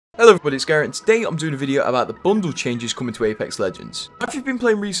Hello everybody, it's Garret, and today I'm doing a video about the bundle changes coming to Apex Legends. If you've been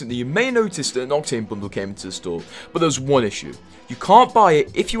playing recently, you may notice that an Octane bundle came into the store, but there's one issue. You can't buy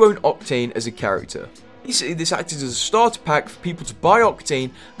it if you own Octane as a character. Basically, this acted as a starter pack for people to buy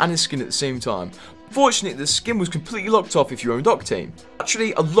Octane and his skin at the same time. Fortunately, the skin was completely locked off if you owned Octane.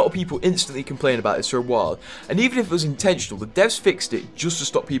 Actually, a lot of people instantly complained about this for a while, and even if it was intentional, the devs fixed it just to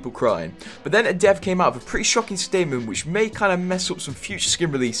stop people crying. But then a dev came out with a pretty shocking statement which may kind of mess up some future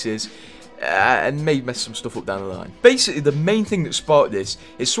skin releases, and may mess some stuff up down the line. Basically, the main thing that sparked this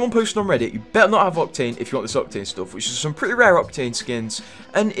is someone posted on Reddit, you better not have Octane if you want this Octane stuff, which is some pretty rare Octane skins,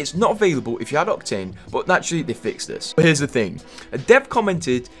 and it's not available if you had Octane, but naturally they fixed this. But here's the thing, a dev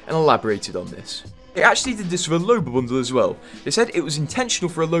commented and elaborated on this. They actually did this with a Loba bundle as well. They said it was intentional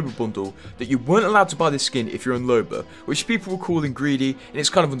for a Loba bundle that you weren't allowed to buy this skin if you're on Loba, which people were calling greedy, and it's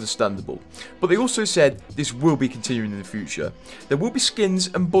kind of understandable. But they also said this will be continuing in the future. There will be skins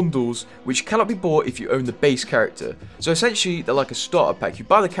and bundles which cannot be bought if you own the base character. So essentially they're like a starter pack. You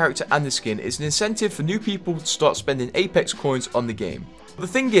buy the character and the skin. It's an incentive for new people to start spending Apex coins on the game. But the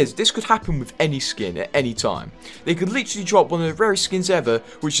thing is, this could happen with any skin at any time. They could literally drop one of the rarest skins ever,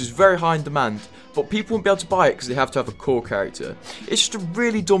 which is very high in demand, but people won't be able to buy it because they have to have a core character. It's just a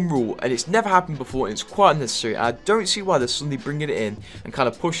really dumb rule, and it's never happened before, and it's quite unnecessary, and I don't see why they're suddenly bringing it in and kind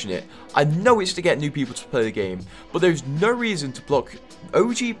of pushing it. I know it's to get new people to play the game, but there's no reason to block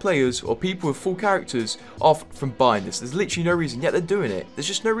OG players or people with full characters off from buying this. There's literally no reason, yet they're doing it. There's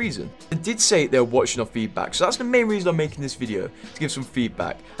just no reason. They did say they were watching our feedback, so that's the main reason I'm making this video, to give some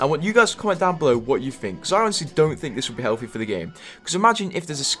feedback. I want you guys to comment down below what you think, because I honestly don't think this would be healthy for the game. Because imagine if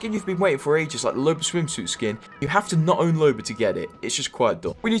there's a skin you've been waiting for ages, like the Loba swimsuit skin, you have to not own Loba to get it. It's just quite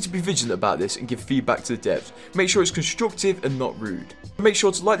dumb. We need to be vigilant about this and give feedback to the devs. Make sure it's constructive and not rude. Make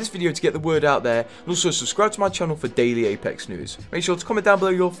sure to like this video to get the word out there, and also subscribe to my channel for daily Apex news. Make sure to comment down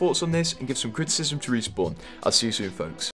below your thoughts on this and give some criticism to Respawn. I'll see you soon, folks.